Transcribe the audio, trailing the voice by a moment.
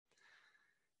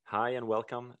Hi, and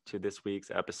welcome to this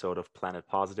week's episode of Planet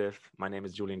Positive. My name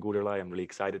is Julian Guderlei. I'm really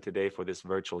excited today for this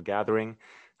virtual gathering.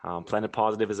 Planet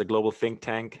Positive is a global think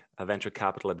tank, a venture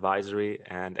capital advisory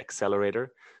and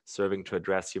accelerator serving to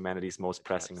address humanity's most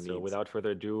pressing needs. So without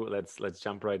further ado, let's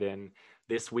jump right in.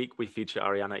 This week, we feature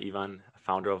Ariana Ivan,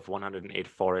 founder of 108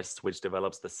 Forests, which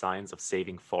develops the science of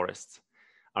saving forests.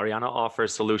 Ariana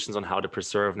offers solutions on how to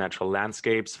preserve natural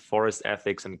landscapes, forest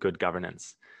ethics, and good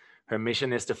governance. Her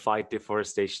mission is to fight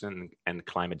deforestation and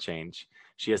climate change.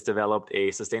 She has developed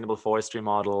a sustainable forestry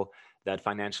model that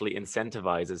financially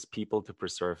incentivizes people to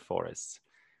preserve forests.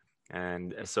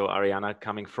 And so, Ariana,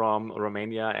 coming from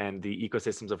Romania and the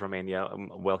ecosystems of Romania,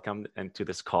 welcome to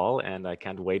this call. And I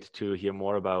can't wait to hear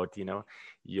more about,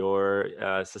 your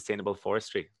sustainable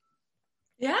forestry.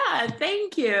 Yeah,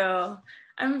 thank you.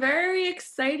 I'm very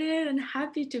excited and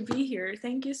happy to be here.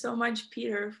 Thank you so much,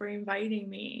 Peter, for inviting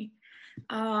me.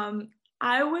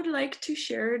 I would like to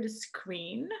share the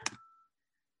screen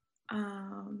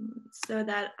so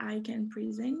that I can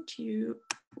present you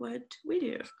what we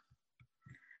do.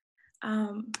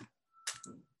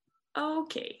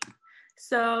 Okay,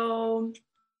 so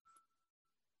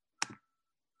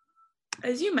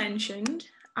as you mentioned,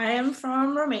 I am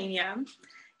from Romania,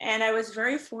 and I was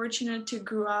very fortunate to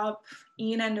grow up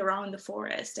in and around the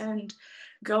forest and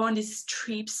go on these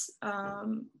trips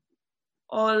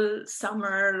all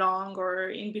summer long or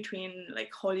in between like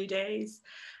holidays.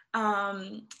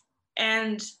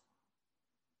 And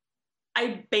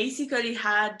I basically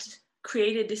had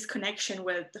created this connection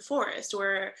with the forest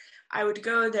where I would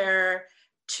go there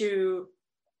to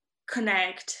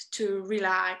connect, to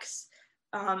relax,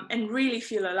 and really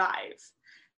feel alive.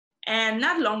 And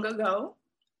not long ago,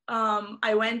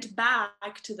 I went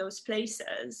back to those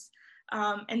places,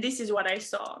 and this is what I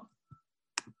saw.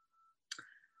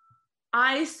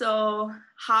 I saw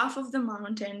half of the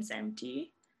mountains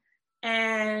empty,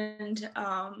 and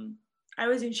I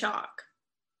was in shock.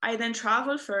 I then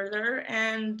traveled further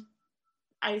and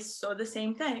I saw the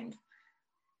same thing.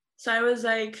 So I was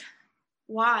like,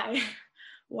 why?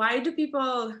 Why do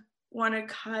people want to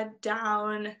cut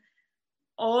down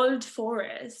old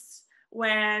forests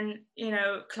when,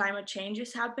 climate change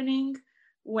is happening,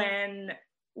 when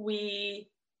we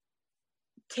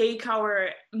take our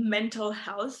mental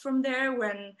health from there,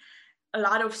 when a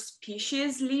lot of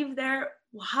species live there?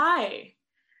 Why?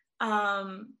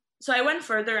 So I went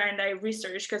further and I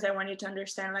researched because I wanted to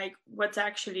understand like what's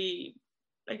actually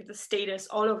like the status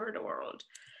all over the world.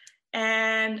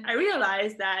 And I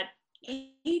realized that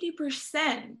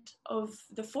 80% of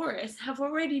the forests have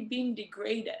already been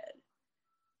degraded.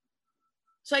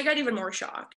 So I got even more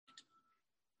shocked.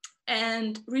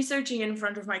 And researching in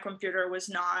front of my computer was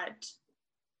not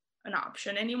an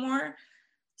option anymore.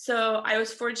 So I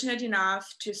was fortunate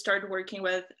enough to start working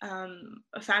with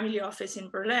a family office in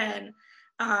Berlin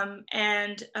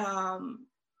and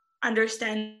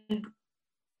understand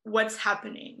what's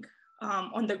happening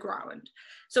on the ground.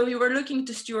 So we were looking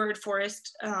to steward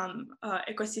forest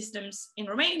ecosystems in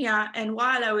Romania. And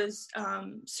while I was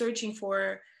searching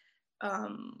for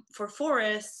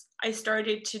forests, I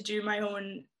started to do my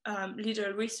own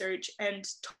little research and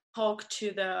talk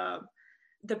to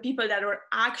the people that were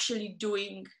actually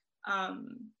doing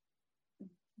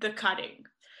the cutting.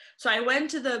 So I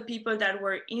went to the people that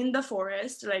were in the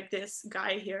forest, like this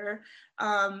guy here,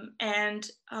 and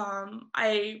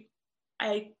I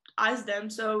asked them,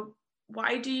 so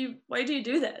why do you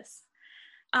do this?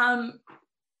 I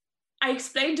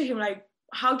explained to him like,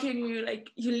 how can you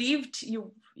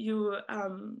you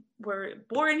were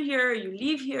born here, you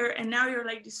live here, and now you're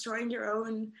like destroying your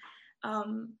own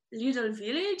little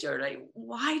village, or like,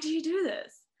 why do you do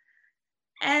this?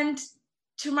 And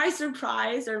to my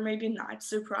surprise, or maybe not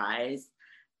surprise,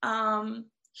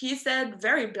 he said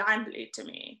very bluntly to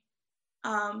me,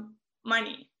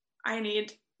 money, I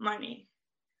need money.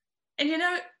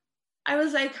 And I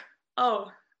was like,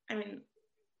 oh, I mean,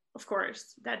 of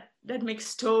course, that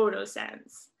makes total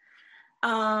sense.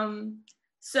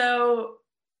 So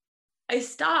I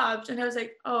stopped and I was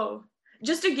like, oh,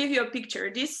 just to give you a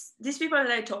picture, these people that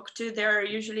I talk to, they're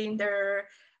usually in their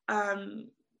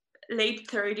late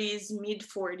 30s, mid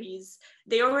 40s.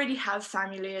 They already have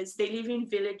families. They live in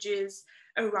villages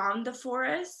around the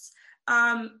forests,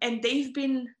 and they've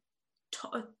been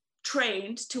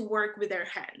trained to work with their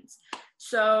hands.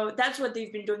 So that's what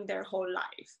they've been doing their whole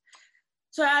life.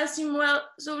 So I asked him, well,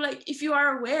 so like, if you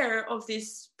are aware of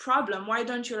this problem, why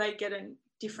don't you like get a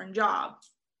different job?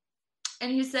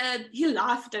 And he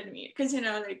laughed at me because,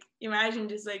 like, imagine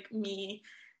just like me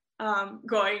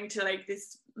going to like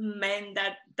this men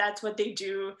that that's what they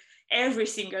do every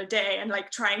single day, and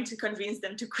like trying to convince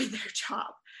them to quit their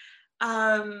job.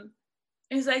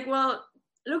 It's like, well,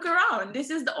 look around. This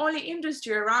is the only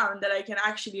industry around that I can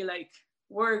actually like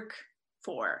work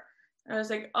for. And I was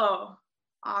like, oh,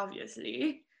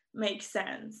 obviously, makes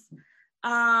sense.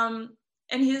 And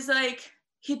he's like,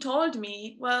 he told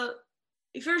me, well,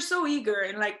 if you're so eager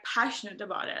and like passionate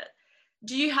about it,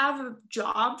 do you have a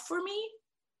job for me?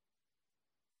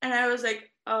 And I was like,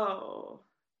 oh,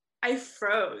 I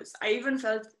froze. I even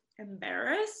felt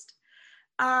embarrassed.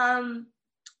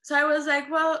 So I was like,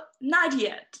 well, not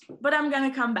yet, but I'm going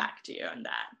to come back to you on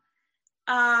that.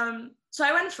 So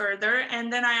I went further,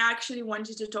 and then I actually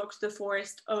wanted to talk to the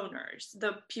forest owners,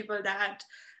 the people that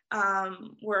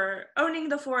were owning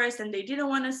the forest and they didn't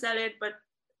want to sell it, but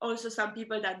also some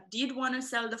people that did want to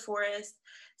sell the forest,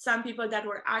 some people that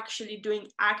were actually doing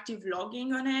active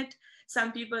logging on it,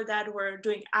 some people that were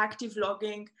doing active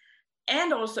logging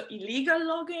and also illegal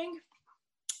logging.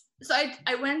 So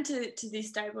I went to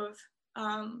this type of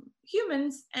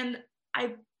humans, and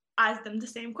I asked them the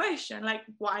same question, like,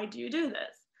 why do you do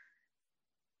this?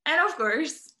 And of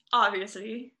course,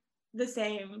 obviously, the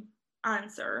same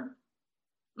answer: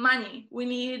 money.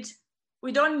 We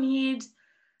don't need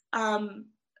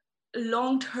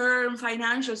long-term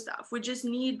financial stuff. We just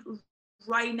need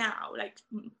right now, like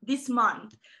this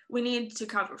month, we need to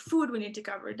cover food, we need to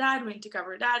cover that, we need to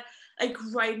cover that, like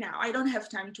right now. I don't have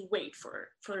time to wait for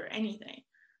anything.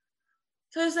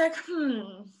 So I was like,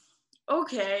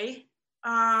 okay.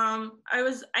 I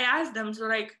asked them, so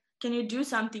like, can you do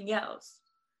something else?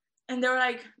 And they were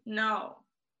like, no,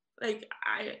 like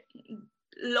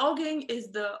logging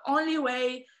is the only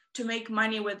way to make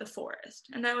money with the forest.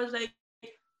 And I was like,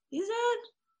 is it?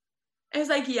 And it's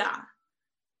like, yeah.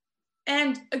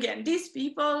 And again, these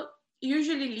people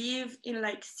usually live in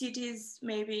like cities,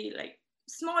 maybe like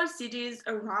small cities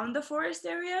around the forest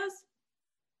areas.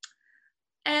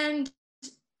 And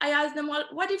I asked them, well,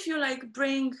 what if you like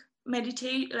bring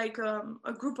meditate, like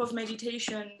a group of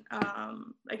meditation,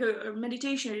 like a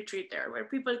meditation retreat there where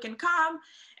people can come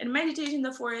and meditate in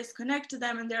the forest, connect to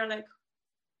them. And they're like,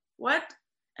 what?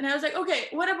 And I was like, okay,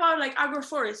 what about like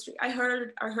agroforestry? I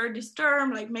heard this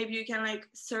term, like maybe you can like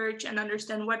search and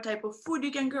understand what type of food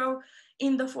you can grow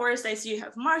in the forest. I see you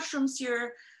have mushrooms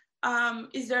here.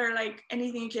 Is there like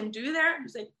anything you can do there? I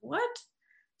was like, what?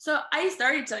 So I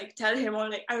started to like tell him,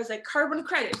 I was like, carbon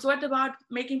credits. What about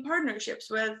making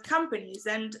partnerships with companies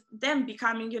and them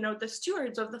becoming, the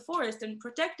stewards of the forest and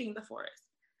protecting the forest?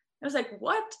 I was like,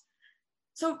 what?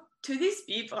 So to these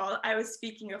people, I was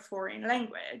speaking a foreign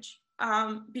language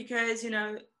because,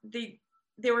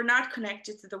 they were not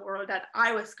connected to the world that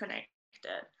I was connected.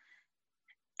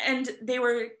 And they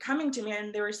were coming to me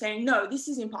and they were saying, no, this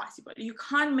is impossible. You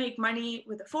can't make money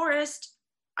with the forest.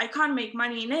 I can't make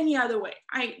money in any other way.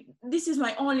 This is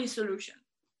my only solution.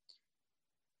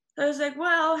 So I was like,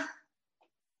 well,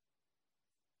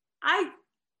 I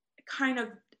kind of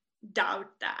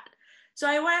doubt that. So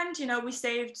I went, we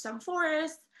saved some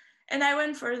forests, and I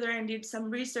went further and did some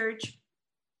research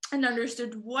and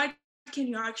understood what can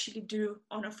you actually do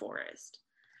on a forest.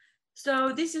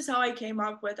 So this is how I came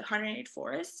up with 108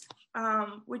 Forests,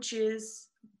 which is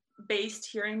based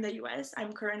here in the US.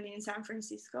 I'm currently in San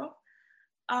Francisco.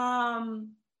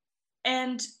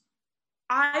 And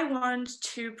I want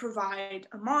to provide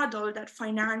a model that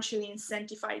financially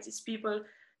incentivizes people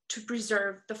to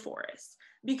preserve the forest,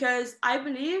 because I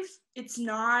believe it's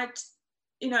not,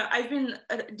 I've been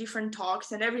at different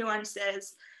talks and everyone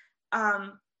says,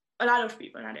 a lot of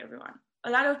people, not everyone, a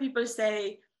lot of people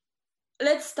say,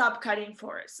 let's stop cutting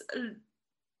forests.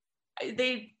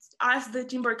 They ask the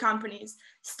timber companies,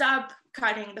 stop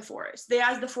cutting the forest. They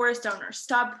ask the forest owners,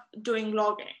 stop doing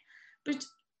logging. But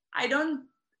I don't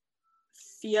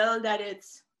feel that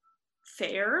it's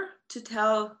fair to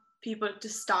tell people to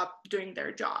stop doing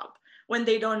their job when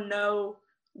they don't know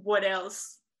what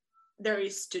else there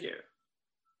is to do.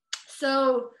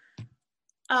 So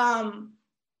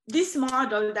this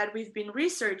model that we've been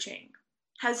researching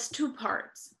has two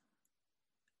parts.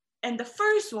 And the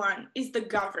first one is the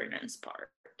governance part.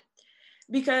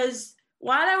 Because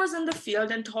while I was in the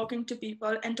field and talking to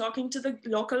people and talking to the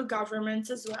local governments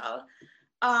as well,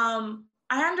 I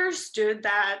understood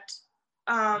that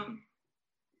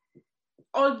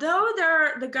although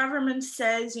the government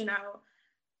says,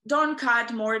 don't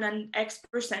cut more than X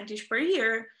percentage per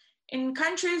year, in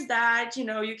countries that,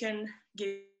 you can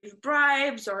give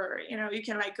bribes or, you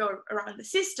can like go around the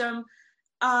system,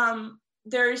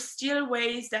 there's still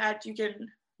ways that you can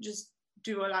just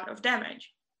do a lot of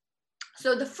damage.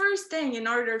 So the first thing in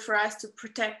order for us to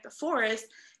protect the forest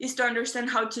is to understand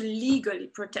how to legally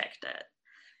protect it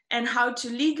and how to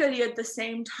legally at the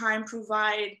same time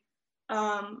provide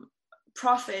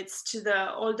profits to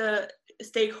all the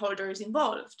stakeholders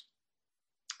involved.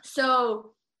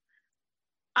 So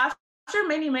after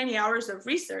many, many hours of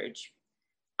research,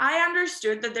 I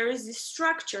understood that there is this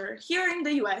structure here in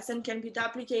the US and can be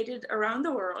duplicated around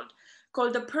the world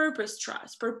called the Purpose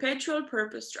Trust, Perpetual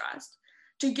Purpose Trust,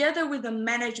 together with a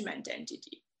management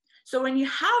entity. So when you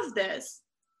have this,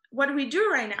 what we do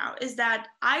right now is that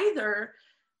either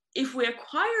if we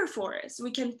acquire forests,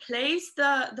 we can place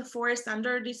the forest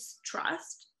under this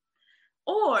trust,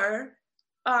 or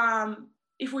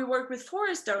if we work with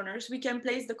forest owners, we can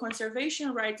place the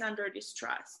conservation rights under this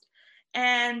trust.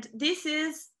 And this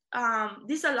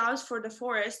allows for the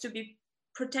forest to be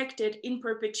protected in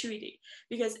perpetuity,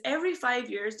 because every 5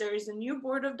 years there is a new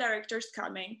board of directors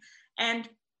coming, and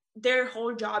their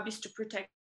whole job is to protect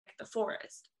the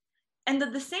forest. And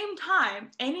at the same time,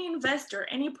 any investor,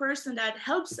 any person that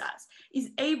helps us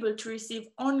is able to receive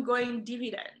ongoing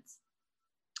dividends.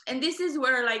 And this is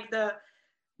where like the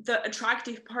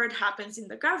attractive part happens in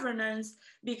the governance,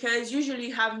 because usually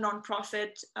you have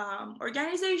nonprofit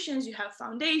organizations, you have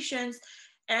foundations,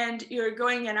 and you're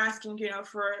going and asking,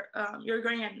 you're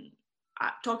going and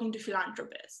talking to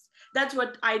philanthropists. That's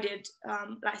what I did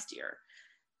last year.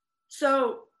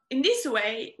 So in this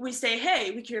way, we say,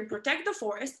 hey, we can protect the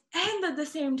forest and at the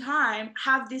same time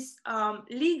have this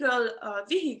legal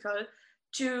vehicle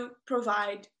to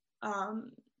provide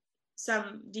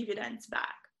some dividends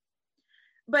back.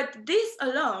 But this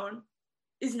alone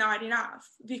is not enough,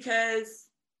 because,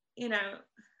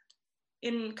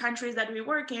 in countries that we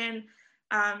work in,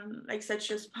 like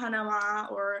such as Panama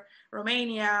or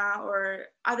Romania or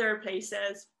other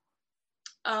places,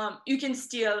 you can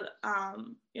still,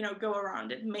 go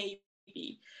around it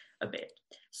maybe a bit.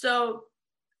 So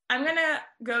I'm gonna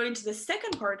go into the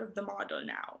second part of the model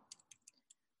now,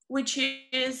 which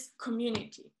is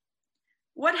community.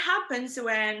 What happens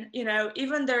when,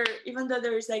 even though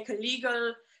there's like a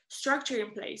legal structure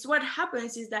in place, what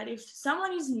happens is that if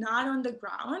someone is not on the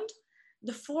ground,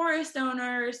 the forest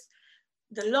owners,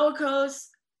 the locals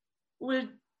will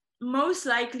most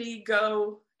likely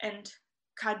go and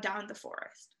cut down the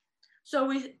forest. So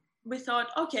we thought,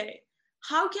 okay,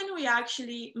 how can we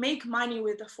actually make money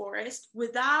with the forest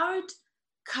without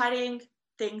cutting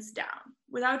things down,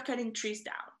 without cutting trees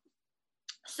down?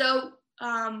 So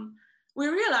we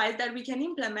realized that we can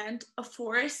implement a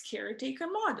forest caretaker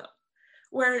model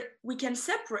where we can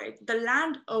separate the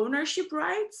land ownership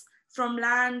rights from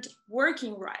land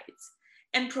working rights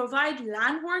and provide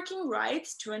land working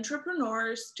rights to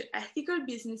entrepreneurs, to ethical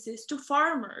businesses, to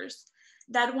farmers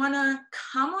that want to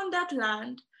come on that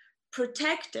land,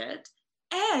 protect it,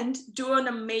 and do an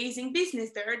amazing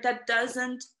business there that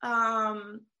doesn't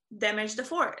damage the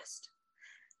forest.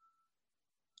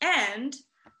 And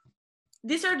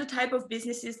these are the type of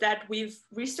businesses that we've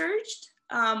researched,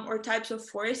 or types of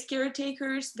forest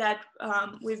caretakers that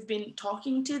we've been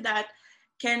talking to, that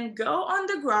can go on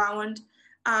the ground,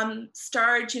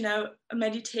 start, a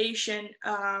meditation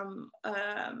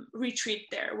retreat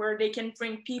there, where they can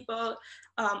bring people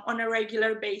on a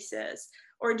regular basis,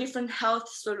 or different health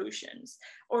solutions,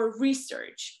 or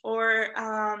research, or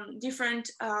different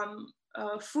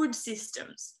food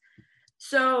systems.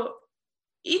 So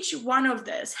each one of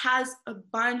this has a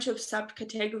bunch of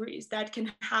subcategories that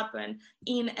can happen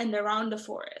in and around the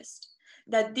forest,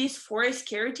 that these forest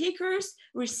caretakers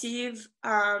receive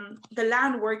the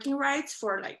land working rights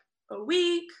for like a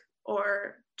week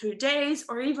or 2 days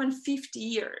or even 50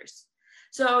 years.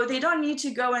 So they don't need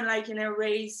to go and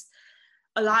raise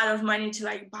a lot of money to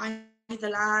buy the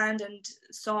land and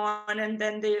so on, and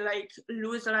then they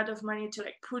lose a lot of money to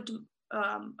put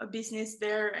a business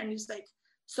there, and it's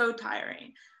so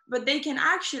tiring. But they can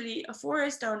actually, a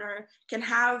forest owner can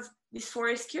have this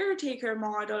forest caretaker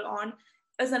model on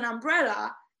as an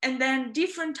umbrella, and then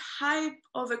different type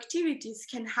of activities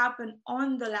can happen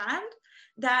on the land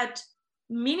that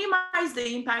minimize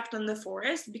the impact on the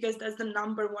forest, because that's the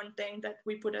number one thing that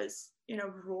we put as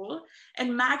rule, and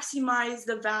maximize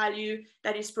the value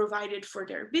that is provided for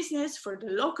their business, for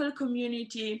the local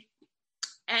community,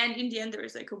 and in the end there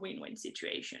is a win-win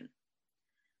situation.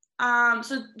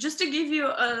 So just to give you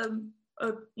an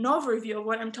overview of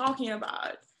what I'm talking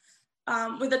about,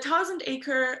 with a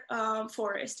 1,000-acre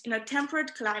forest in a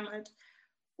temperate climate,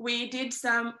 we did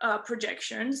some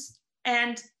projections,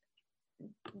 and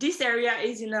this area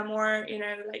is in a more,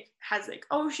 has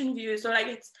ocean view, so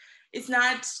it's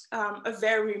not a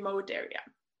very remote area.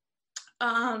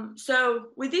 So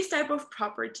with this type of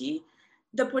property,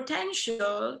 the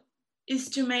potential is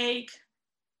to make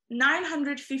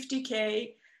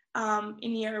 950K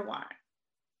in year one.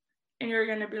 And you're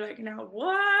gonna be like, now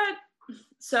what?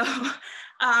 So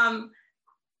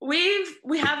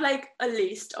we have like a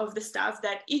list of the stuff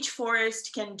that each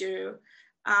forest can do,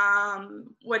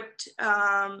 what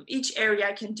each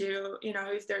area can do. You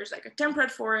know, if there's like a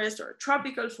temperate forest or a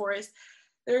tropical forest,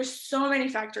 there's so many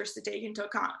factors to take into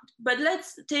account. But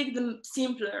let's take the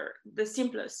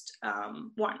simplest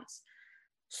ones.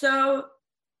 So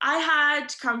I had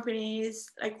companies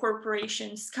like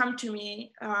corporations come to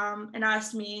me and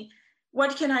ask me,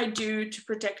 what can I do to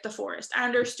protect the forest? I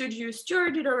understood you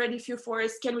stewarded already a few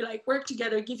forests. Can we like work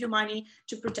together, give you money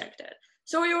to protect it?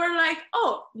 So we were like,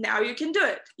 oh, now you can do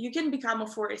it. You can become a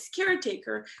forest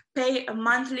caretaker, pay a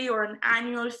monthly or an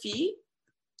annual fee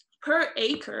per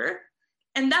acre,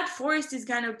 and that forest is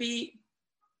gonna be,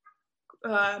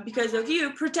 because of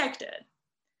you, protected.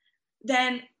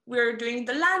 Then we're doing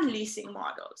the land leasing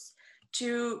models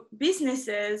to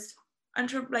businesses,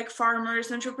 like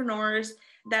farmers, entrepreneurs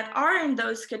that are in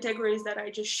those categories that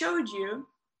I just showed you.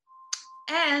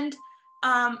 And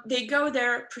they go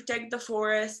there, protect the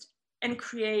forest, and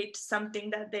create something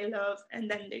that they love, and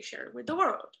then they share it with the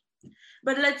world.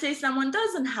 But let's say someone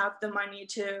doesn't have the money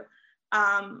to,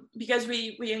 because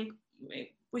we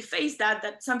face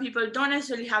that some people don't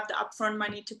necessarily have the upfront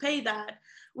money to pay that.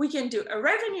 We can do a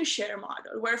revenue share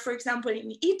model where, for example,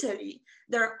 in Italy,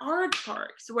 there are art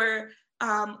parks where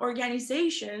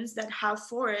organizations that have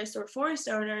forests or forest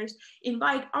owners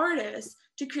invite artists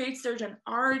to create certain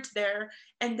art there,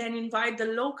 and then invite the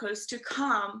locals to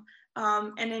come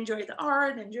and enjoy the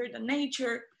art, enjoy the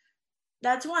nature.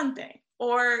 That's one thing.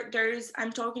 Or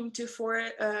I'm talking to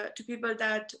people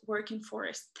that work in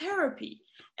forest therapy,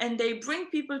 and they bring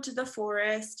people to the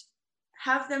forest,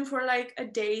 have them for like a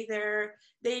day there.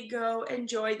 They go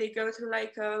enjoy, they go through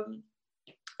like a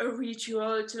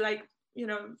ritual to like, you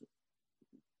know,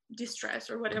 distress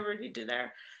or whatever they do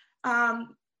there.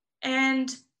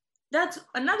 And that's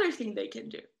another thing they can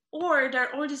do. Or there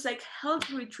are all these like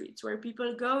health retreats where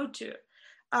people go to,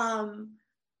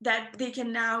 that they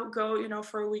can now go, you know,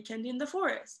 for a weekend in the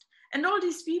forest. And all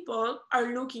these people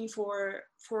are looking for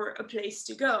a place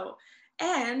to go.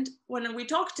 And when we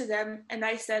talked to them and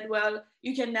I said, well,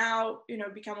 you can now, you know,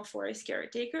 become a forest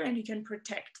caretaker and you can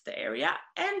protect the area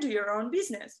and do your own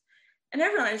business. And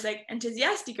everyone is like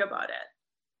enthusiastic about it.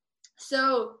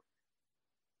 So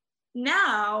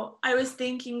now I was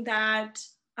thinking that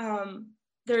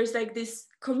there's like this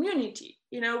community,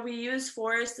 you know, we use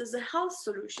forest as a health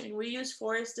solution. We use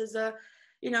forest as a,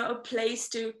 you know, a place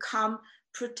to come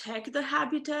protect the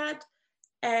habitat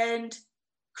and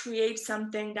create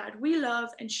something that we love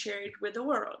and share it with the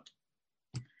world.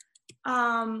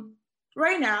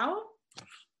 Right now,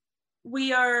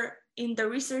 we are in the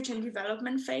research and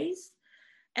development phase.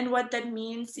 And what that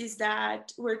means is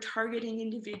that we're targeting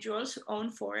individuals who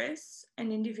own forests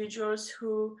and individuals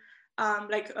who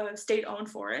state-owned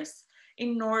forests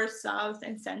in North, South,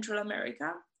 and Central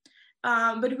America.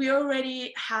 But we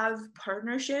already have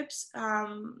partnerships.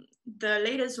 The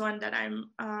latest one that I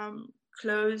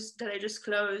just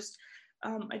closed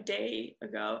a day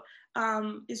ago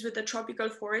is with a tropical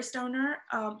forest owner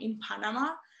in Panama.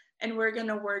 And we're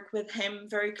gonna work with him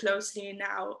very closely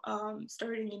now,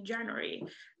 starting in January,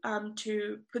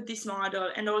 to put this model.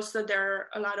 And also there are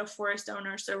a lot of forest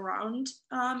owners around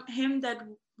him that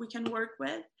we can work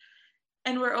with.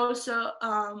 And we're also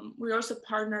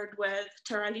partnered with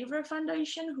Terra Libre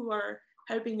Foundation, who are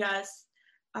helping us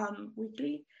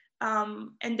weekly.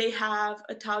 And they have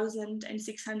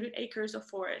 1,600 acres of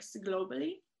forest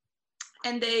globally.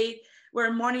 And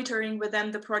we're monitoring with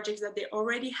them the projects that they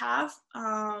already have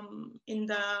in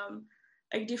the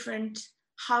like different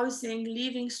housing,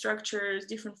 living structures,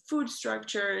 different food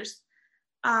structures.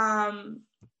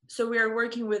 So we are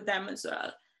working with them as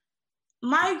well.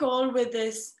 My goal with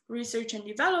this research and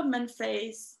development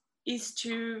phase is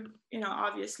to, you know,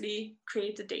 obviously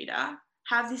create the data,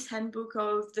 have this handbook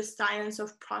of the science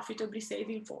of profitably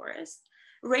saving forests,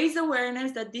 raise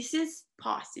awareness that this is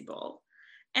possible,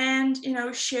 and, you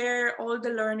know, share all the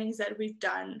learnings that we've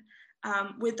done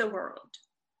with the world.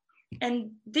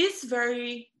 And this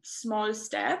very small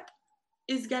step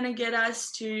is gonna get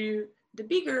us to the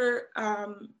bigger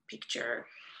picture,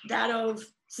 that of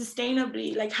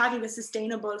sustainably, like having a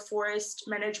sustainable forest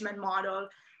management model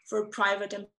for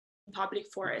private and public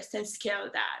forests, and scale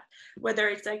that, whether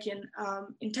it's like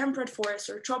in temperate forests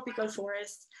or tropical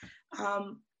forests,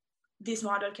 this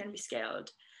model can be scaled.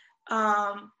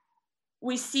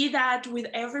 We see that with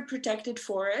every protected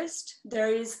forest,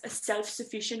 there is a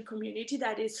self-sufficient community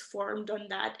that is formed on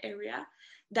that area.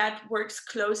 that works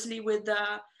closely with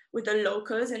the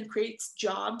locals and creates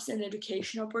jobs and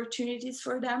education opportunities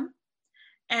for them.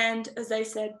 And as I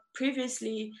said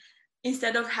previously,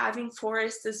 instead of having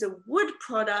forest as a wood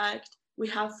product, we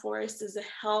have forest as a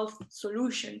health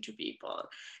solution to people.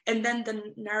 And then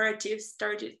the narrative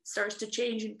starts to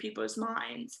change in people's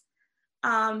minds.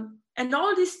 And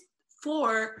all these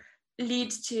four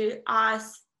lead to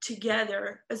us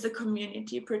together as a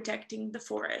community protecting the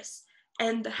forest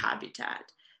and the habitat,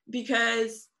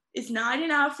 because it's not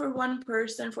enough for one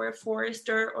person, for a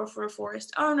forester or for a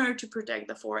forest owner to protect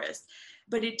the forest,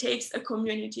 but it takes a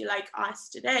community like us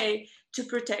today to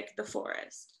protect the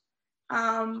forest.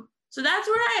 So that's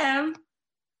where I am,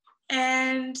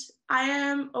 and I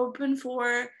am open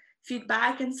for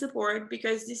feedback and support,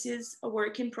 because this is a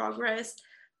work in progress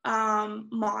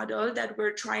model that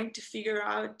we're trying to figure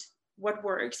out what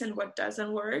works and what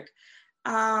doesn't work.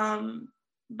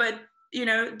 But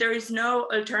there is no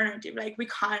alternative. Like, we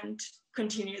can't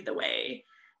continue the way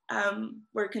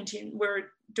we're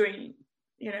doing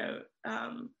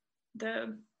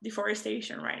the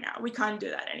deforestation right now. We can't do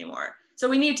that anymore. So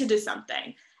we need to do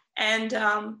something. And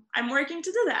I'm working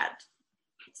to do that.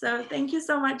 So thank you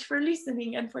so much for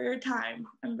listening and for your time.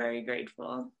 I'm very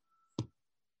grateful.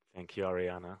 Thank you,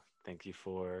 Ariana. Thank you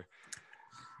for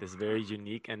this very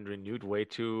unique and renewed way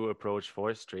to approach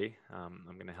forestry.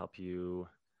 I'm going to help you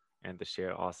end the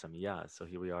share. Awesome. Yeah. So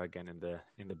here we are again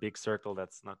in the big circle.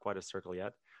 That's not quite a circle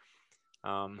yet.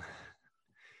 I'm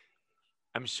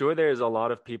sure there's a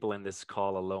lot of people in this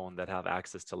call alone that have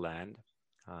access to land.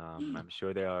 I'm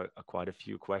sure there are quite a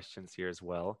few questions here as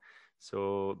well.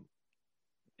 So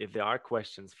if there are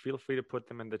questions, feel free to put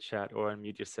them in the chat or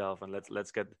unmute yourself, and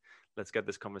let's get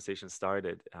this conversation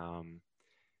started.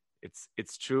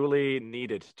 It's truly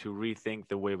needed to rethink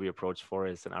the way we approach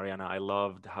forests. And Ariana, I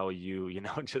loved how you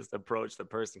just approached the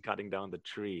person cutting down the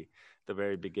tree at the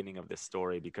very beginning of this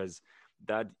story, because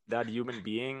that human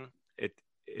being,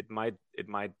 it might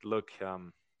look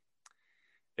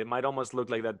it might almost look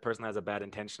like that person has a bad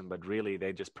intention, but really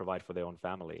they just provide for their own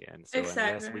family. And so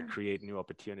Unless we create new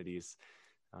opportunities,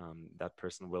 that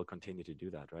person will continue to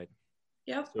do that, right?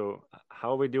 Yep. So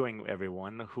how are we doing,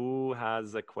 everyone? Who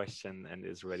has a question and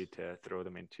is ready to throw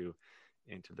them into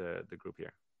the group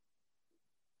here?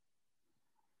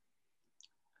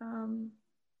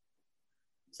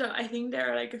 So I think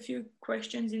there are like a few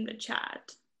questions in the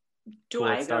chat. Do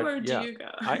I go or do you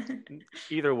go?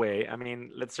 Either way. I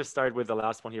mean, let's just start with the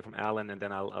last one here from Alan, and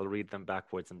then I'll read them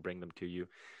backwards and bring them to you.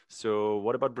 So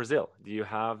what about Brazil? Do you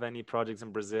have any projects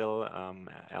in Brazil?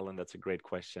 Alan, that's a great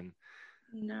question.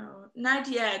 No, not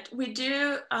yet. We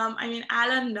do.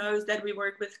 Alan knows that we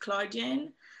work with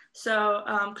Claudine. So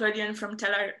Claudine from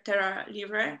Terra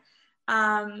Livre.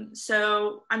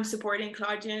 So I'm supporting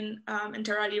Claudine and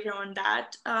Terra Livre on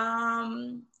that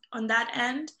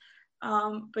end.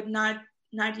 But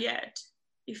not yet.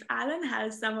 If Alan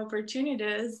has some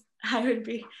opportunities, I would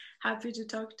be happy to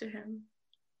talk to him.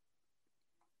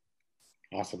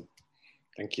 Awesome.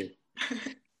 Thank you.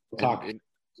 We'll talk.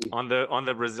 On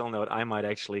the Brazil note, I might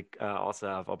actually also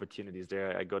have opportunities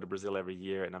there. I go to Brazil every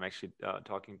year, and I'm actually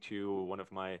talking to one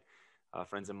of my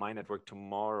friends in my network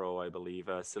tomorrow, I believe,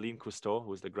 Celine Cousteau,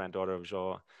 who's the granddaughter of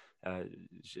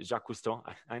Jacques Cousteau.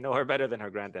 I know her better than her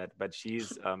granddad, but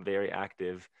she's very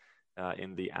active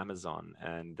in the Amazon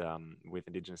and with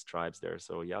indigenous tribes there.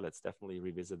 So yeah, let's definitely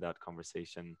revisit that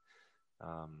conversation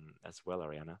as well,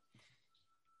 Ariana.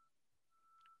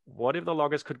 What if the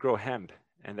loggers could grow hemp?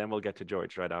 And then we'll get to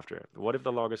George right after. What if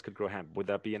the loggers could grow hemp? Would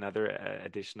that be another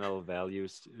additional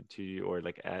values to you, or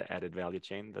like added value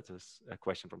chain? That's a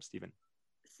question from Stephen.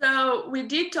 So we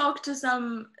did talk to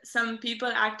some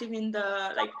people active in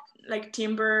the like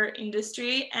timber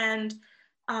industry, and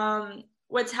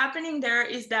what's happening there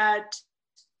is that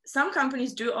some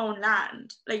companies do own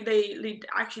land, like they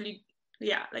actually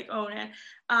own it,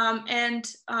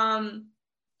 and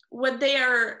what they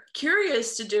are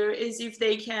curious to do is if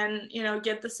they can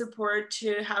get the support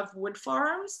to have wood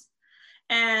farms,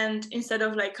 and instead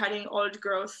of like cutting old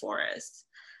growth forests,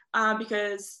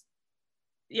 because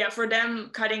for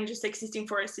them cutting just existing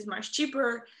forests is much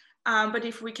cheaper, but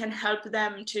if we can help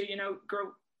them to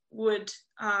grow wood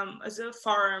as a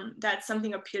farm, that's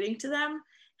something appealing to them.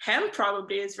 Hemp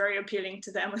probably is very appealing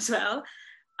to them as well.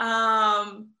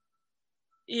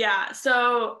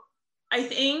 So I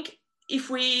think if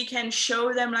we can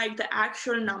show them like the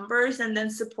actual numbers and then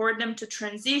support them to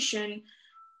transition,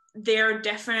 they're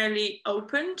definitely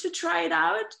open to try it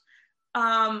out.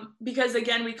 Because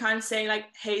again, we can't say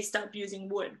like, hey, stop using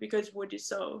wood, because wood is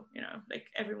so, like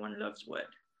everyone loves wood.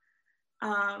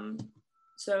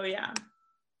 So yeah,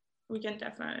 we can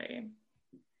definitely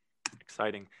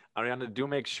exciting. Ariana, do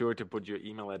make sure to put your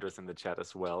email address in the chat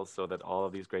as well, so that all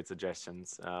of these great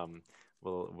suggestions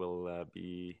will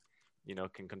be,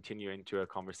 can continue into a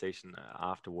conversation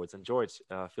afterwards. And George,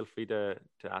 feel free to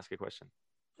ask a question.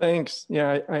 Thanks.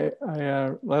 Yeah,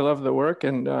 I love the work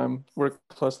and work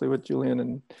closely with Julian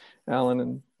and Alan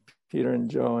and Peter and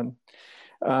Joe. And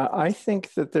I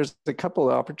think that there's a couple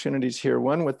of opportunities here.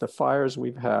 One with the fires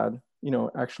we've had,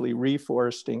 actually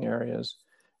reforesting areas,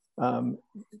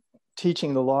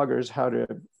 teaching the loggers how to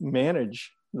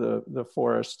manage the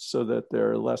forests so that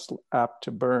they're less apt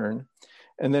to burn.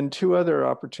 And then two other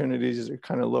opportunities are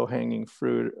kind of low-hanging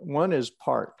fruit. One is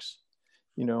parks.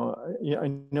 I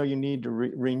know you need to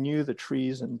renew the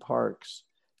trees in parks,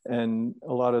 and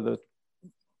a lot of the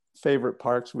favorite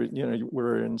parks,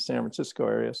 we're in San Francisco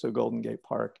area, so Golden Gate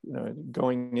Park,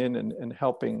 going in and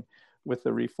helping with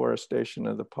the reforestation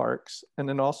of the parks. And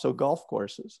then also golf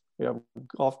courses. We have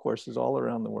golf courses all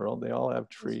around the world. They all have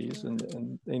trees,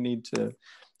 and they need to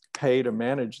pay to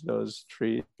manage those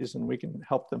trees, and we can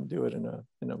help them do it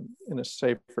in a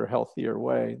safer, healthier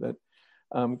way that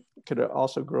could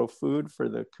also grow food for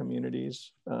the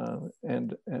communities,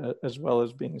 and as well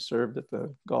as being served at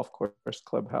the golf course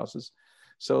clubhouses.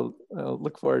 So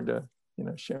look forward to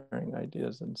sharing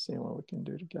ideas and seeing what we can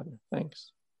do together.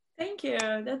 Thanks. Thank you.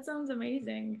 That sounds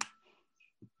amazing.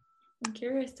 I'm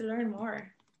curious to learn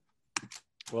more.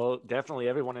 Well, definitely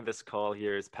everyone in this call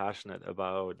here is passionate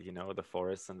about, the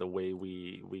forests and the way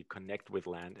we connect with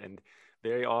land. And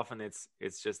very often it's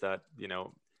just that,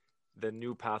 the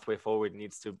new pathway forward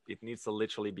needs to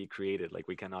literally be created. Like,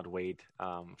 we cannot wait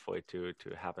for it to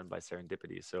happen by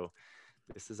serendipity. So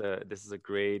this is a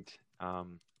great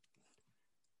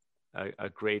a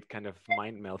great kind of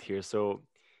mind meld here. So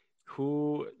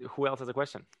who else has a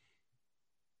question?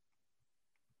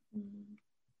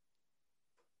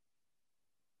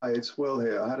 Hi, it's Will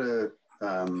here.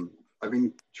 I've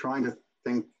been trying to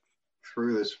think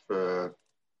through this for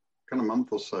kind of a month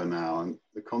or so now, and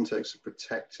the context of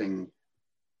protecting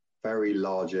very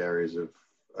large areas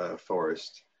of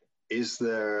forest. Is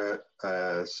there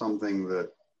something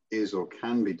that is or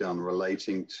can be done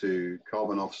relating to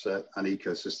carbon offset and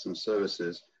ecosystem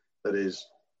services that is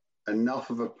enough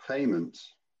of a payment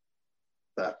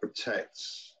that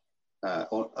protects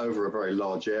over a very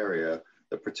large area,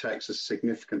 that protects a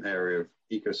significant area of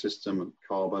ecosystem and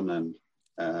carbon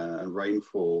and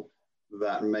rainfall,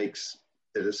 that makes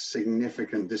it a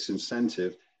significant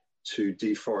disincentive to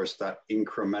deforest that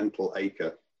incremental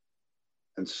acre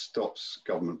and stops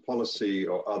government policy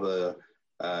or other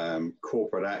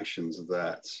corporate actions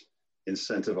that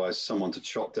incentivize someone to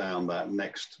chop down that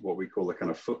next, what we call the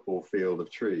kind of football field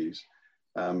of trees,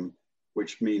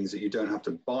 which means that you don't have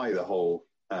to buy the whole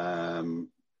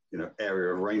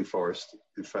area of rainforest.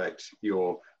 In fact,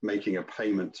 you're making a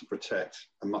payment to protect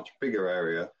a much bigger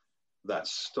area that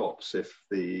stops if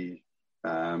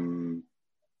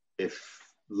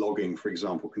logging, for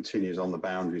example, continues on the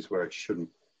boundaries where it shouldn't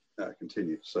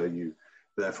continue. So you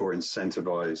therefore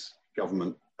incentivize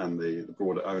government and the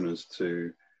broader owners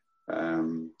to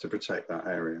protect that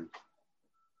area.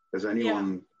 Has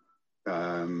anyone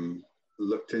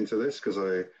looked into this? Because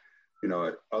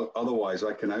otherwise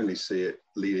I can only see it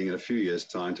leading in a few years'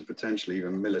 time to potentially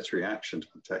even military action to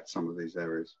protect some of these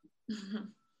areas.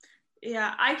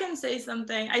 Yeah, I can say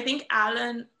something. I think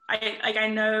Alan, I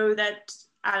know that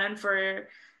Alan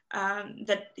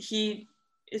that he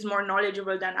is more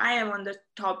knowledgeable than I am on the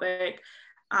topic.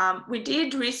 We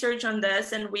did research on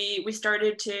this, and we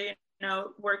started to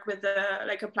work with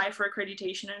apply for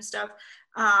accreditation and stuff.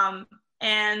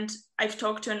 And I've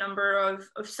talked to a number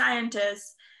of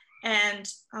scientists, and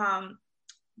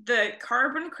the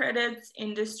carbon credits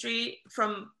industry,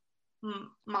 from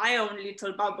my own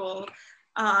little bubble,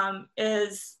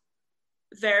 is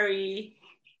very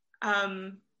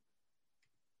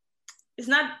it's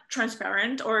not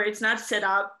transparent, or it's not set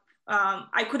up.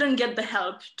 I couldn't get the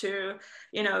help to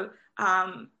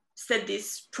set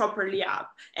this properly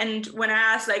up. And when I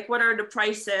asked what are the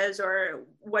prices or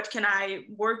what can I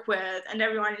work with, and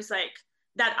everyone is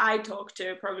that I talked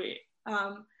to, probably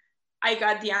I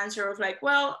got the answer of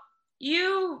well,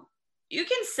 you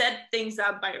can set things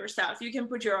up by yourself, you can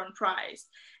put your own price.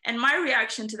 And my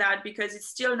reaction to that, because it's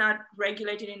still not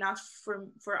regulated enough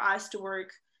for us to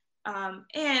work,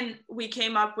 and we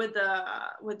came up with the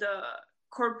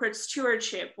corporate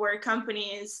stewardship, where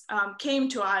companies came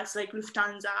to us like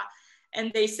Lufthansa,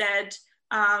 and they said,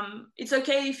 it's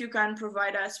okay if you can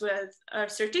provide us with a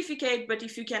certificate, but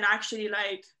if you can actually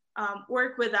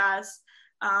work with us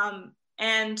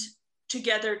and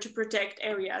together to protect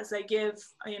areas, give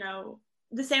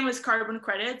the same as carbon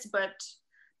credits, but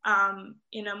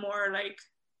in a more like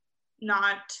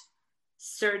not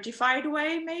certified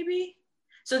way, maybe.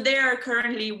 So they are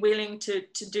currently willing to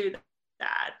do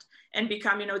that and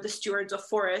become, you know, the stewards of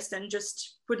forests and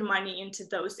just put money into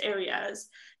those areas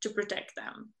to protect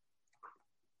them.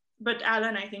 But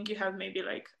Alan, I think you have maybe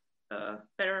like a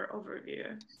better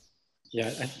overview.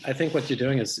 Yeah, I think what you're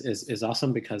doing is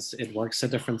awesome because it works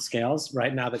at different scales.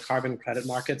 Right now, the carbon credit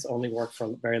markets only work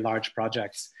for very large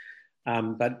projects,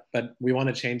 but we want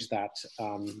to change that.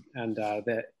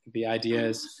 The idea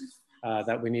is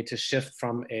that we need to shift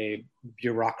from a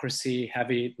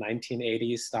bureaucracy-heavy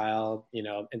 1980s style, you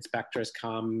know, inspectors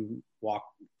come,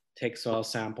 take soil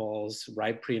samples,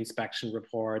 write pre-inspection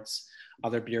reports,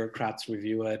 other bureaucrats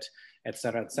review it, et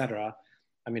cetera,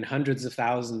 I mean, hundreds of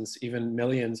thousands, even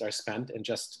millions are spent in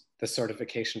just the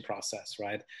certification process,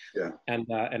 right? Yeah.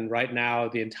 And right now,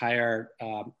 the entire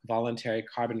voluntary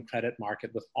carbon credit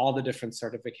market with all the different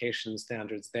certification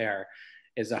standards there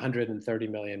is 130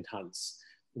 million tons,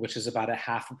 which is about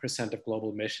 0.5% of global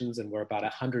emissions, and we're about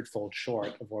 100-fold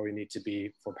short of where we need to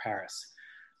be for Paris.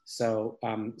 So,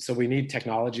 so we need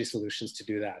technology solutions to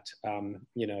do that.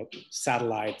 You know,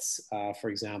 satellites, for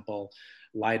example,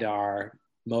 LiDAR,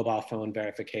 mobile phone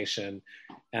verification,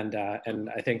 and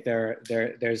I think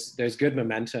there's good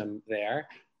momentum there,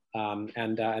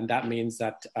 and that means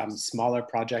that smaller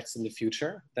projects in the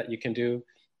future that you can do,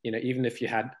 you know, even if you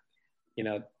had, you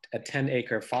know, a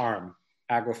 10-acre farm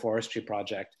agroforestry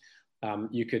project,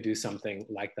 you could do something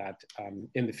like that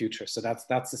in the future. So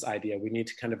that's this idea. We need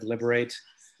to kind of liberate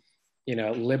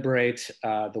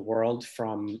the world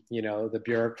from, you know, the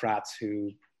bureaucrats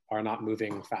who are not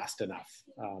moving fast enough.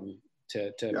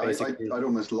 Basically... I'd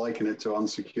almost liken it to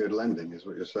unsecured lending, is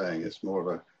what you're saying. It's more of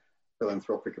a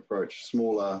philanthropic approach,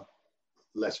 smaller,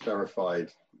 less verified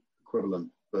equivalent,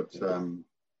 but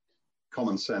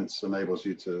common sense enables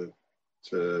you to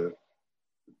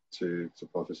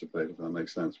participate, if that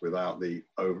makes sense, without the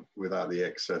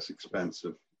excess expense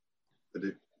of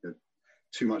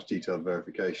too much detailed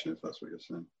verification, if that's what you're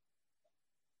saying.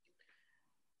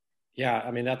 Yeah,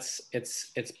 I mean,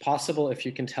 it's possible if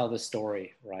you can tell the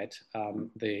story, right?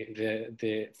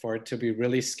 For it to be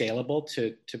really scalable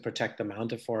to protect the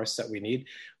amount of forests that we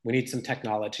need some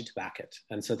technology to back it.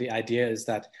 And so the idea is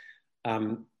that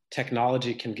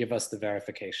technology can give us the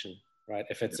verification, right?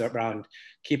 If it's around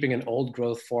keeping an old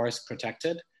growth forest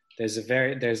protected, there's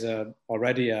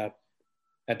already a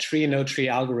tree no tree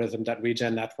algorithm that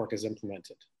Regen Network has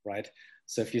implemented, right?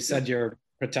 So if you said you're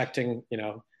protecting, you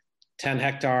know, 10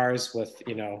 hectares with,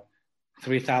 you know,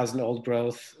 3,000 old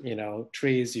growth, you know,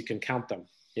 trees, you can count them,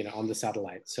 you know, on the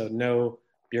satellite. So no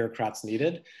bureaucrats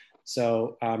needed.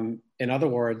 So in other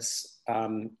words,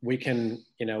 we can,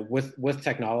 you know, with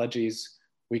technologies,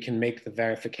 we can make the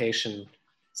verification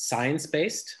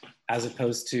science-based as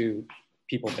opposed to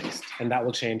people-based, and that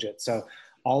will change it. So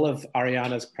all of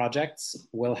Ariana's projects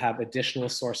will have additional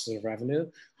sources of revenue.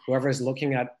 Whoever is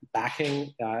looking at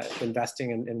backing,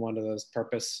 investing in one of those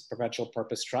perpetual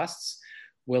purpose trusts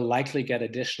will likely get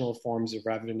additional forms of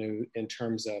revenue in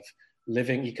terms of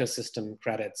living ecosystem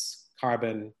credits,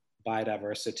 carbon,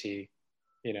 biodiversity,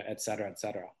 you know, et cetera,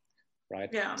 right?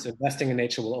 Yeah. So investing in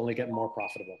nature will only get more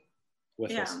profitable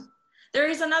with this. There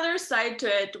is another side to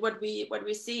it. What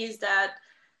we see is that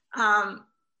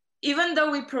even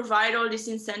though we provide all these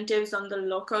incentives on the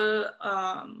local,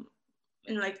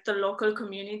 in like the local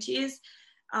communities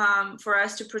for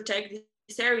us to protect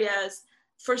these areas,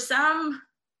 for some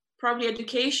probably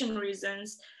education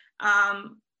reasons,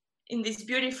 in this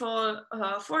beautiful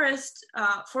forest,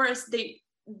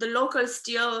 the locals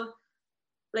still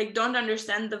like don't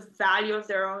understand the value of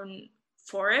their own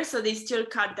forest, so they still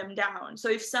cut them down. So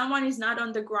if someone is not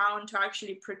on the ground to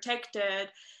actually protect it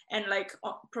and like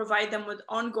provide them with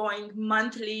ongoing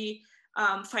monthly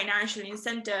financial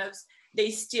incentives, they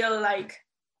still like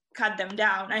cut them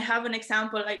down. I have an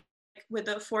example like with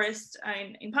the forest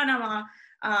in Panama.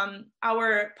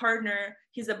 Our partner,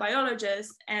 he's a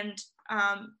biologist, and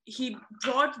he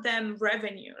brought them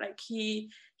revenue. Like he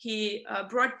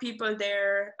brought people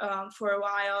there for a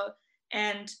while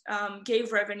and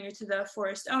gave revenue to the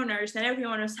forest owners, and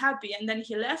everyone was happy. And then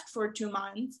he left for 2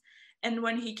 months, and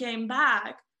when he came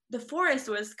back, the forest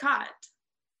was cut.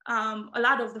 A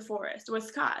lot of the forest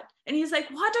was cut, and he's like,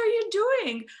 "What are you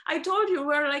doing? I told you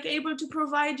we're like able to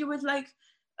provide you with like,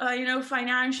 you know,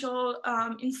 financial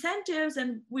incentives,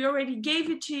 and we already gave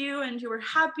it to you, and you were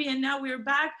happy, and now we're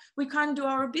back. We can't do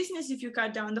our business if you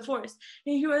cut down the forest."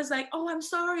 And he was like, "Oh, I'm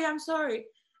sorry."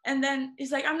 And then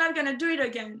he's like, "I'm not gonna do it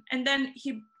again." And then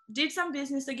he did some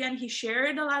business again. He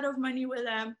shared a lot of money with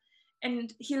them,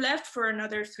 and he left for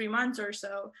another 3 months or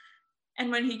so. And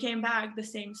when he came back, the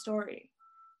same story.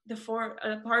 Part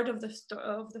of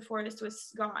the forest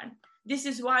was gone. This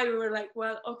is why we were like,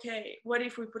 well, okay, what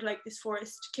if we put like this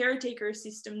forest caretaker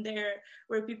system there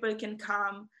where people can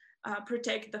come,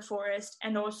 protect the forest,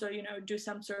 and also, you know, do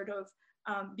some sort of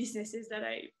businesses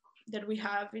that we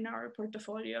have in our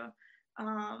portfolio,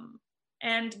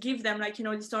 and give them, like, you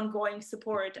know, this ongoing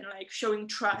support and like showing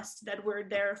trust that we're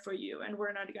there for you and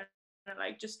we're not gonna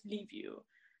like just leave you.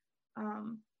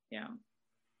 Yeah.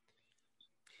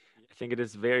 I think it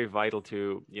is very vital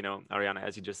to, you know, Ariana,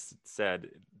 as you just said,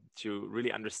 to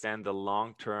really understand the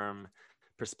long-term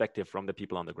perspective from the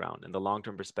people on the ground and the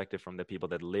long-term perspective from the people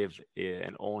that live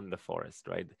and own the forest,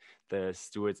 right? The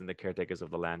stewards and the caretakers of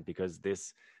the land, because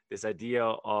this idea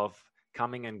of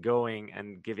coming and going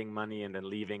and giving money and then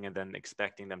leaving and then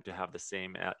expecting them to have the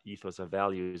same ethos of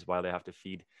values while they have to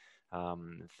feed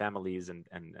families and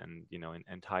you know,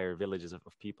 entire villages of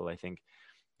people, I think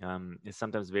is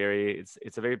sometimes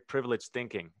it's a very privileged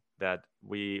thinking that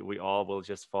we all will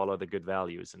just follow the good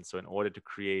values. And so in order to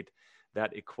create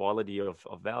that equality of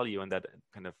value and that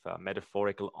kind of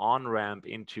metaphorical on-ramp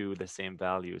into the same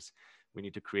values, we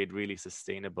need to create really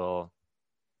sustainable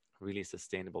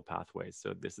pathways.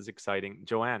 So this is exciting.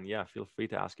 Joanne, yeah, feel free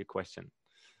to ask a question.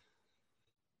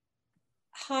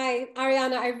 Hi,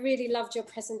 Ariana, I really loved your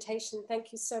presentation.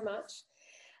 Thank you so much.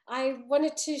 I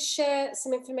wanted to share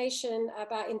some information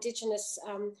about indigenous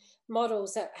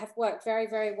models that have worked very,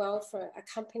 very well for a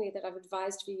company that I've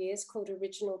advised for years called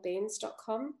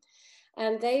originalbeans.com.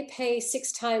 And they pay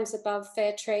 6 times above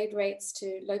fair trade rates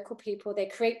to local people. They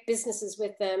create businesses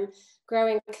with them,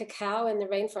 growing cacao in the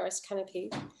rainforest canopy.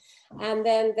 And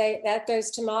then that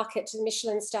goes to market to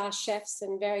Michelin star chefs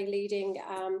and very leading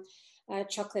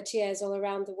chocolatiers all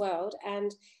around the world.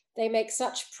 And they make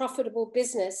such profitable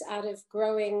business out of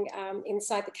growing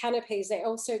inside the canopies. They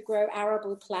also grow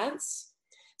arable plants.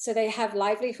 So they have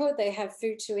livelihood, they have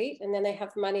food to eat, and then they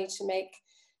have money to make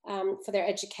for their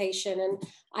education. And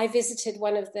I visited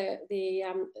one of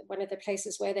the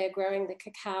places where they're growing the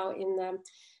cacao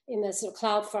in the sort of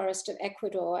cloud forest of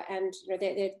Ecuador. And you know,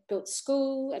 they'd built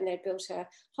school and they'd built a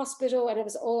hospital, and it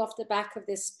was all off the back of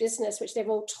this business, which they've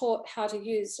all taught how to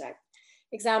use. Like,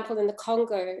 example, in the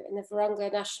Congo, in the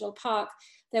Virunga National Park,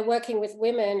 they're working with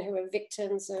women who are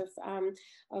victims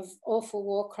of awful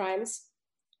war crimes,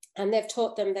 and they've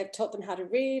taught them how to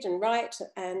read and write,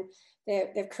 and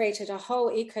they've created a whole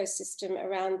ecosystem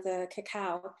around the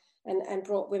cacao and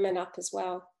brought women up as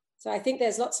well. So I think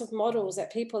there's lots of models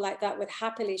that people like that would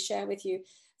happily share with you.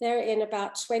 They're in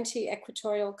about 20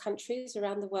 equatorial countries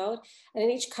around the world. And in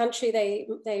each country,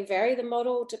 they vary the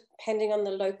model depending on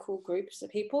the local groups of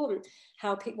people and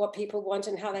what people want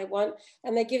and how they want.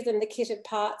 And they give them the kitted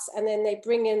parts, and then they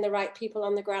bring in the right people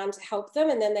on the ground to help them,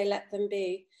 and then they let them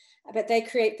be. But they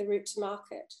create the route to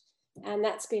market. And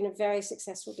that's been a very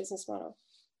successful business model.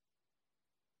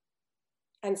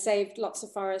 And saved lots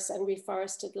of forests and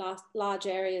reforested large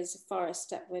areas of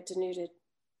forest that were denuded.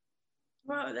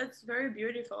 Wow, that's very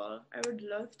beautiful. I would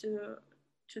love to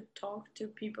talk to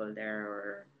people there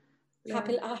or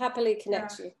I'll happily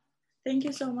connect you. Thank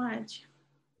you so much.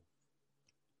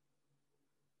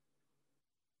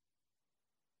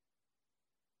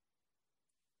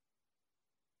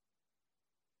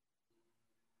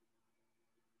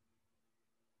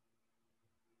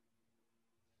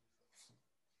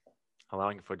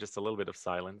 Allowing for just a little bit of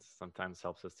silence sometimes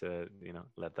helps us to, you know,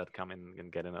 let that come in and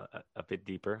get in a bit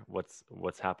deeper what's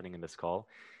happening in this call.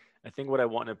 I think what I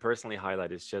want to personally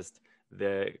highlight is just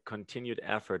the continued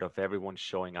effort of everyone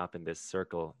showing up in this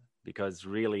circle, because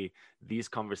really these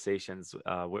conversations,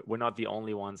 we're not the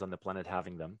only ones on the planet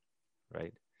having them,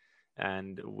 right?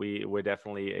 And we're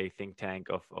definitely a think tank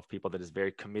of people that is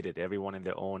very committed, everyone in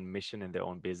their own mission, in their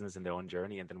own business, in their own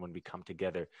journey. And then when we come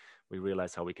together, we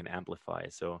realize how we can amplify.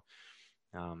 So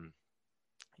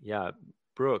yeah,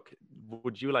 Brooke,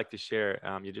 would you like to share?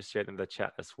 You just shared in the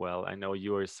chat as well. I know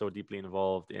you are so deeply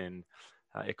involved in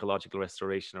ecological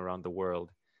restoration around the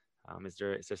world. Is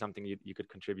there something you could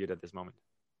contribute at this moment?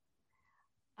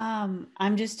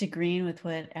 I'm just agreeing with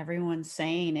what everyone's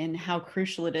saying and how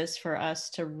crucial it is for us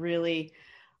to really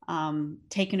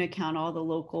take into account all the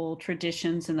local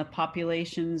traditions and the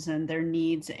populations and their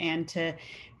needs, and to,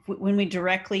 when we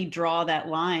directly draw that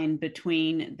line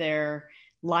between their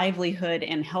livelihood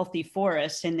and healthy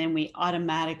forests, and then we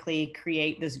automatically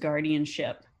create this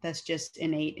guardianship that's just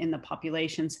innate in the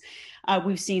populations.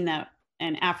 We've seen that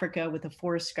in Africa with the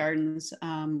forest gardens,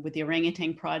 with the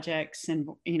orangutan projects, and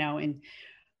you know,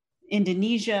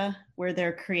 Indonesia, where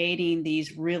they're creating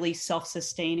these really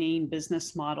self-sustaining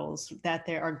business models that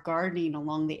they are gardening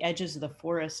along the edges of the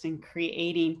forest and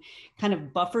creating kind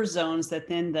of buffer zones that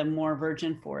then the more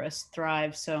virgin forests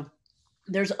thrive. So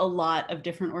there's a lot of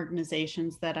different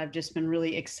organizations that I've just been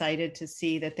really excited to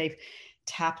see that they've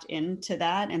tapped into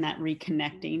that and that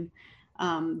reconnecting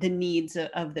the needs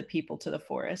of the people to the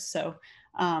forest. So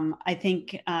I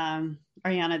think,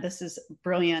 Ariana, this is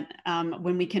brilliant.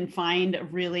 When we can find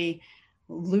really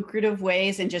lucrative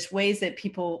ways and just ways that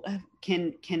people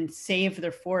can save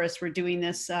their forests. We're doing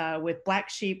this with black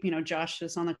sheep. You know, Josh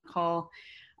is on the call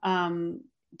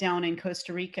down in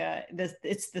Costa Rica.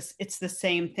 It's the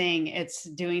same thing. It's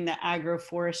doing the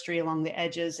agroforestry along the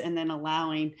edges and then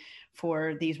allowing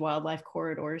for these wildlife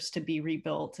corridors to be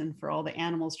rebuilt and for all the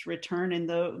animals to return. And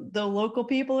the local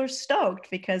people are stoked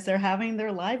because they're having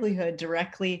their livelihood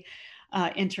directly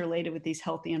interrelated with these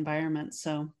healthy environments.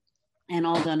 So, and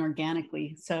all done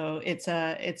organically. So it's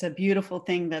a beautiful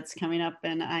thing that's coming up.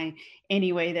 And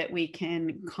any way that we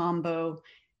can combo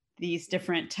these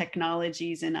different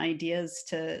technologies and ideas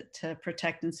to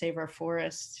protect and save our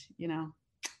forests, you know,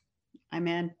 I'm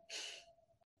in.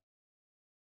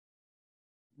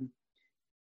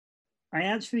 I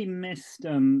actually missed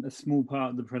a small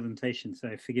part of the presentation,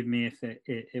 so forgive me if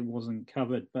it wasn't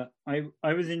covered, but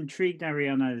I was intrigued,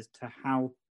 Ariana, as to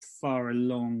how far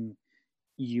along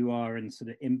you are in sort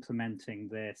of implementing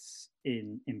this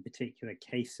in particular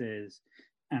cases,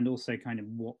 and also kind of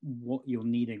what you're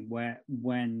needing,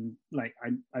 when like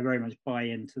I very much buy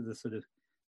into the sort of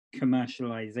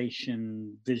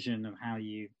commercialization vision of how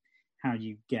you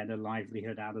get a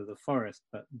livelihood out of the forest,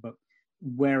 but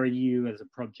where are you as a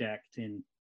project in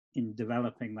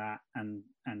developing that, and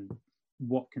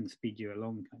what can speed you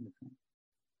along, kind of thing?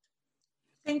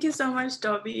 Thank you so much,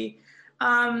 Toby.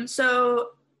 So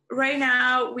right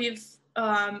now we've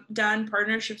done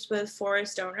partnerships with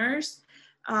forest owners,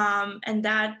 and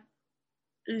that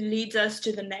leads us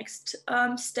to the next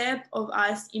step of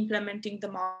us implementing the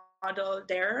model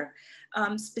there,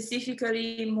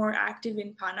 specifically more active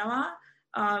in Panama,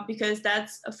 because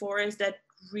that's a forest that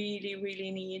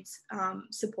really needs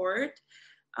support.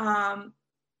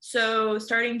 So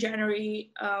starting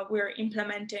January, we're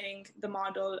implementing the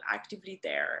model actively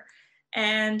there.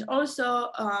 And also,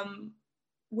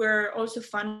 we're also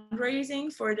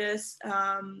fundraising for this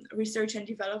research and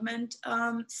development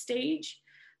stage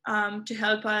to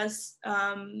help us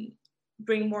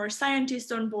bring more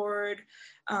scientists on board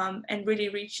and really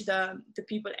reach the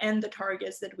people and the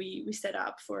targets that we set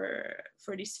up for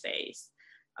this phase.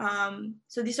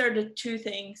 So these are the two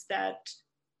things that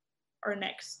are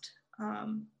next,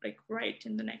 like right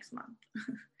in the next month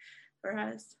for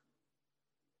us.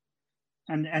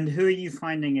 And who are you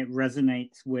finding it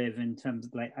resonates with in terms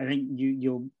of, like, I think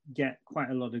you'll get quite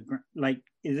a lot of, like,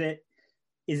 is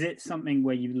it something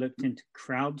where you've looked into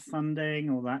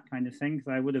crowdfunding or that kind of thing?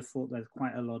 Because I would have thought there's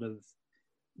quite a lot of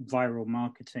viral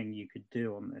marketing you could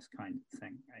do on this kind of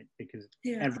thing, right? Because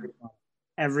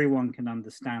everyone can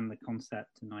understand the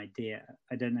concept and idea.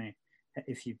 I don't know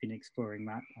if you've been exploring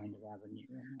that kind of avenue.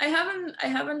 I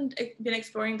haven't been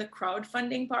exploring the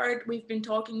crowdfunding part. We've been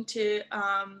talking to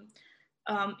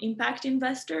impact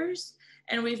investors,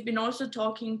 and we've been also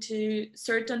talking to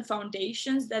certain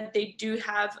foundations that they do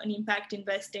have an impact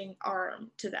investing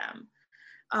arm to them.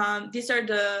 These are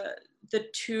the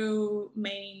two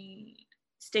main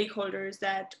stakeholders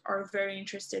that are very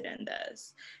interested in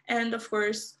this. And of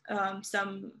course,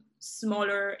 some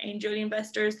smaller angel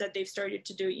investors that they've started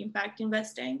to do impact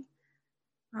investing.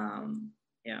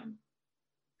 Yeah.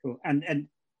 Cool.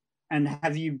 And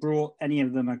have you brought any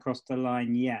of them across the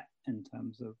line yet in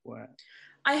terms of where?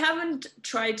 I haven't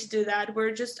tried to do that.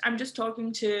 I'm just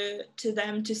talking to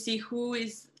them to see who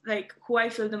I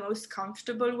feel the most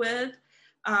comfortable with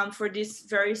for this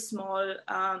very small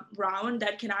round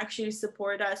that can actually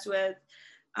support us with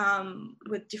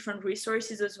different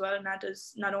resources as well,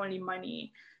 not only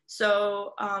money.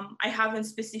 So I haven't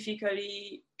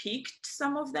specifically picked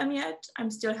some of them yet.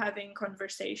 I'm still having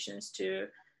conversations to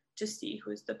see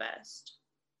who's the best.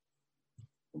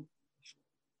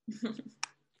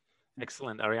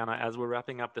 Excellent. Ariana, as we're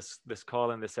wrapping up this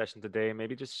call and this session today,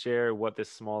 maybe just share what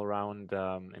this small round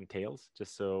entails,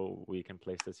 just so we can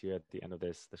place this here at the end of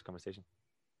this conversation.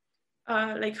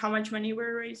 Like how much money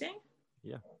we're raising?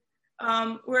 Yeah.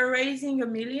 We're raising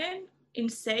 $1 million in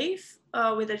SAFE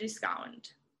with a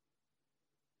discount.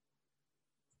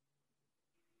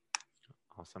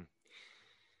 Awesome.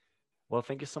 Well,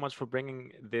 thank you so much for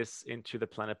bringing this into the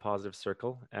Planet Positive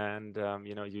circle, and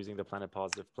using the Planet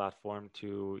Positive platform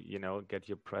to get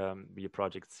your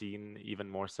project seen even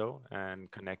more so, and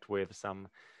connect with some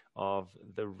of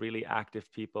the really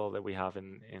active people that we have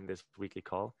in this weekly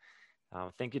call.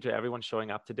 Thank you to everyone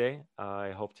showing up today.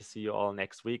 I hope to see you all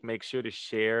next week. Make sure to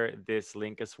share this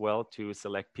link as well to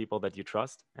select people that you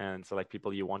trust and select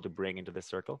people you want to bring into the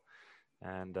circle.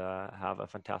 And have a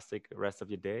fantastic rest of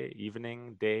your day,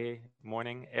 evening, day,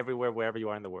 morning, everywhere, wherever you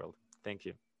are in the world. Thank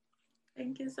you.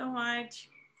 Thank you so much.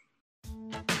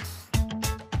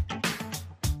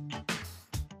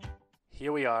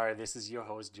 Here we are. This is your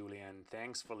host, Julian.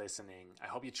 Thanks for listening. I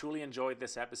hope you truly enjoyed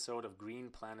this episode of Green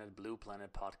Planet, Blue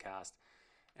Planet podcast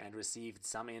and received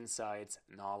some insights,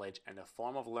 knowledge, and a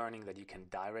form of learning that you can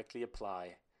directly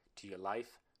apply to your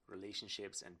life,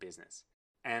 relationships, and business,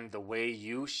 and the way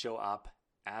you show up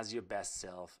as your best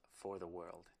self for the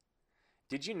world.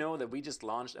 Did you know that we just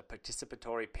launched a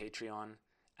participatory Patreon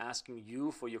asking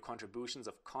you for your contributions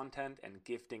of content and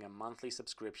gifting a monthly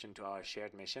subscription to our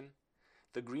shared mission?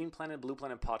 The Green Planet, Blue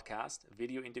Planet podcast,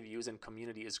 video interviews, and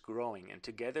community is growing, and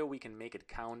together we can make it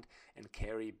count and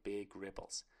carry big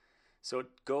ripples. So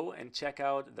go and check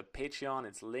out the Patreon.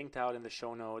 It's linked out in the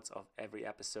show notes of every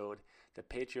episode. The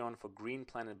Patreon for Green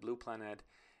Planet, Blue Planet,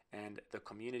 and the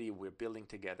community we're building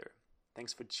together.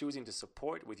 Thanks for choosing to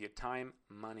support with your time,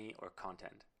 money, or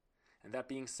content. And that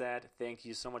being said, thank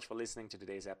you so much for listening to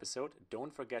today's episode.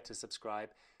 Don't forget to subscribe,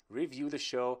 review the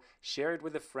show, share it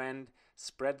with a friend,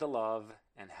 spread the love,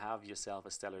 and have yourself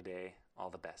a stellar day.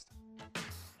 All the best.